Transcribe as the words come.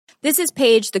This is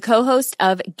Paige, the co-host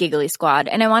of Giggly Squad,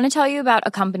 and I want to tell you about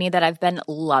a company that I've been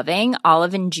loving,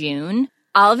 Olive and June.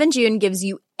 Olive and June gives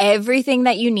you everything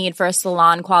that you need for a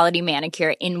salon-quality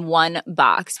manicure in one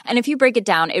box. And if you break it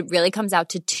down, it really comes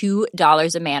out to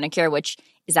 $2 a manicure, which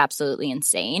is absolutely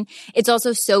insane. It's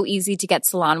also so easy to get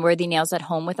salon-worthy nails at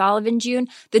home with Olive and June.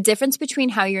 The difference between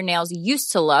how your nails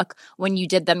used to look when you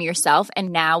did them yourself and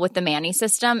now with the Mani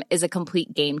system is a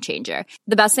complete game changer.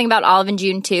 The best thing about Olive and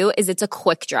June, too, is it's a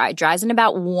quick dry. Dries in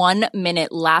about 1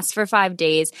 minute, lasts for 5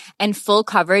 days, and full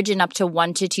coverage in up to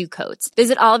 1 to 2 coats.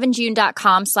 Visit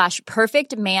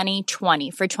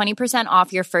oliveandjune.com/perfectmani20 for 20%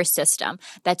 off your first system.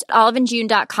 That's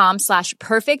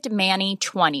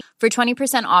oliveandjune.com/perfectmani20 for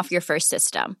 20% off your first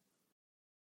system.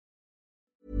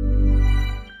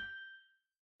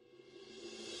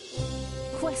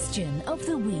 Question of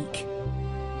the week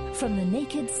from the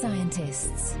Naked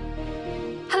Scientists.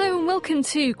 Hello and welcome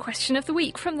to Question of the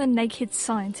Week from the Naked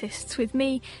Scientists with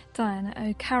me, Diana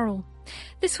O'Carroll.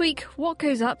 This week, what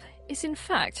goes up is in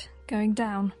fact going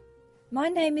down. My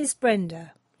name is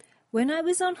Brenda. When I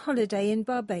was on holiday in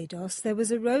Barbados, there was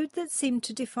a road that seemed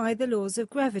to defy the laws of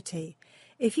gravity.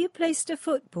 If you placed a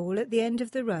football at the end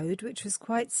of the road, which was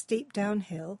quite steep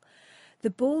downhill, the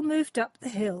ball moved up the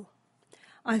hill.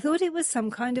 I thought it was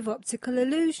some kind of optical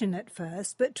illusion at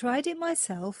first, but tried it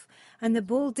myself, and the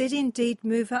ball did indeed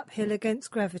move uphill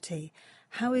against gravity.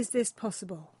 How is this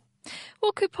possible?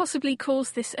 What could possibly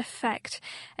cause this effect?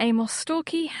 Amos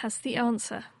Storkey has the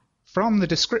answer. From the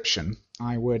description,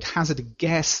 I would hazard a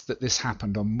guess that this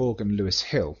happened on Morgan Lewis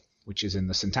Hill, which is in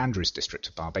the St Andrews district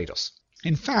of Barbados.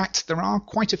 In fact, there are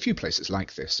quite a few places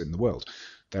like this in the world.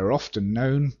 They're often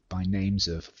known by names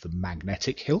of the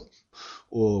Magnetic Hill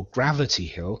or Gravity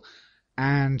Hill,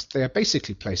 and they are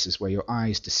basically places where your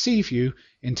eyes deceive you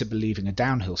into believing a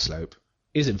downhill slope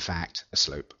is in fact a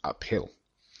slope uphill.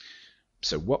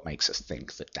 So what makes us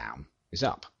think that down is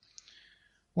up?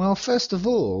 Well, first of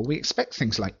all, we expect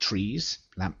things like trees,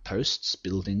 lampposts,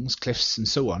 buildings, cliffs, and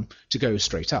so on to go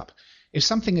straight up. If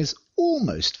something is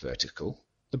almost vertical,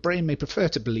 the brain may prefer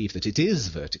to believe that it is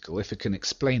vertical if it can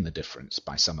explain the difference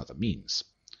by some other means.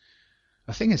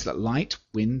 The thing is that light,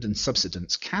 wind, and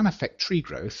subsidence can affect tree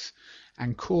growth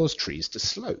and cause trees to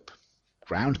slope.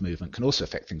 Ground movement can also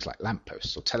affect things like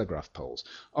lampposts or telegraph poles,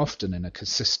 often in a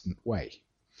consistent way.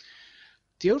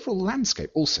 The overall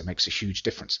landscape also makes a huge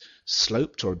difference.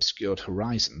 Sloped or obscured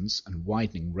horizons and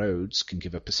widening roads can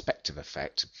give a perspective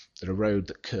effect that a road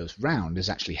that curves round is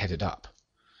actually headed up.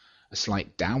 A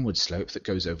slight downward slope that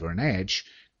goes over an edge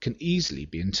can easily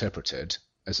be interpreted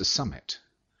as a summit.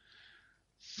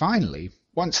 Finally,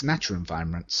 once natural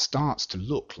environment starts to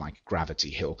look like Gravity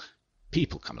Hill,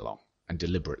 people come along and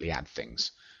deliberately add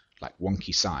things, like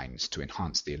wonky signs to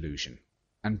enhance the illusion,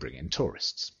 and bring in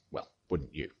tourists. Well,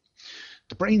 wouldn't you?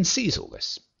 The brain sees all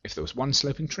this. If there was one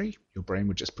sloping tree, your brain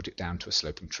would just put it down to a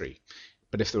sloping tree.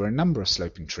 But if there were a number of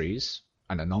sloping trees,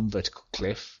 and a non-vertical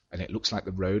cliff, and it looks like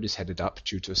the road is headed up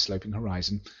due to a sloping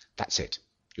horizon, that's it.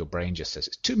 Your brain just says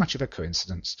it's too much of a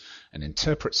coincidence and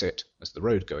interprets it as the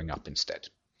road going up instead.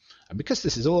 And because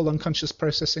this is all unconscious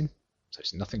processing,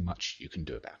 there's nothing much you can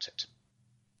do about it.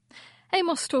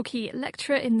 Amos Storkey,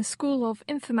 lecturer in the School of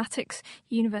Informatics,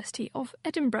 University of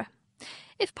Edinburgh.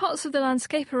 If parts of the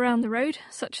landscape around the road,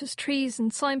 such as trees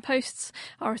and signposts,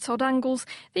 are at odd angles,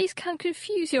 these can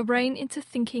confuse your brain into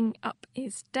thinking up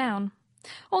is down.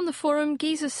 On the forum,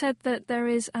 Giza said that there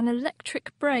is an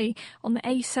electric bray on the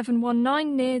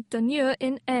A719 near Dunure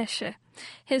in Ayrshire.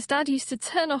 His dad used to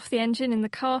turn off the engine in the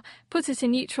car, put it in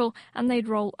neutral, and they'd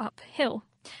roll uphill.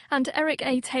 And Eric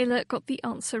A. Taylor got the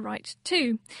answer right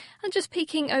too. And just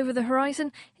peeking over the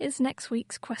horizon is next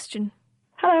week's question.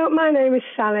 Hello, my name is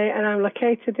Sally and I'm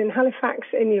located in Halifax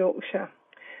in Yorkshire.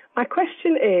 My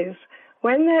question is,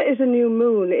 when there is a new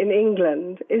moon in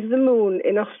England, is the moon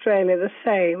in Australia the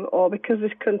same, or because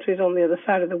this country is on the other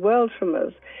side of the world from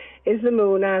us, is the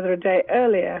moon either a day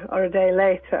earlier or a day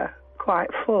later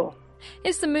quite full?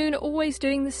 Is the moon always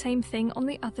doing the same thing on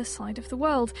the other side of the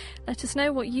world? Let us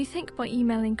know what you think by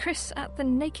emailing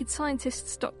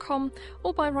chris@thenakedscientists.com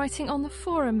or by writing on the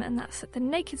forum, and that's at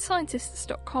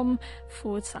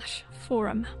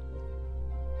thenakedscientists.com/forum.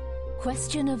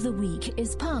 Question of the Week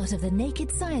is part of the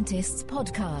Naked Scientists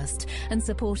podcast and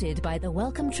supported by the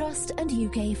Wellcome Trust and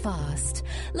UK Fast.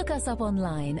 Look us up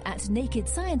online at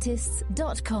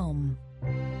nakedscientists.com.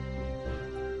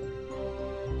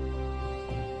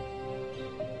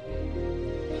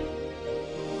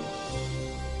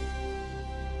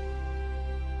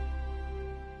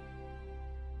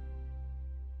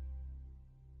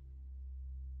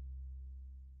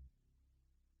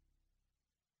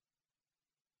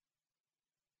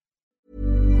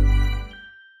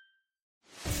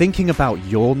 thinking about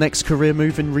your next career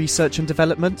move in research and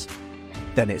development?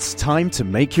 Then it's time to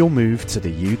make your move to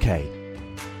the UK.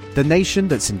 The nation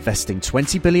that's investing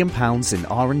 £20 billion in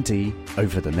R&D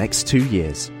over the next 2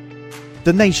 years.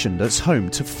 The nation that's home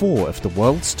to 4 of the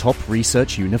world's top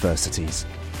research universities.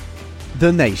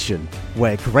 The nation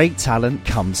where great talent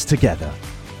comes together.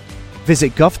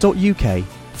 Visit gov.uk/great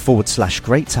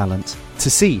talent to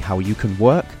see how you can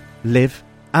work, live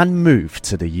and move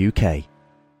to the UK.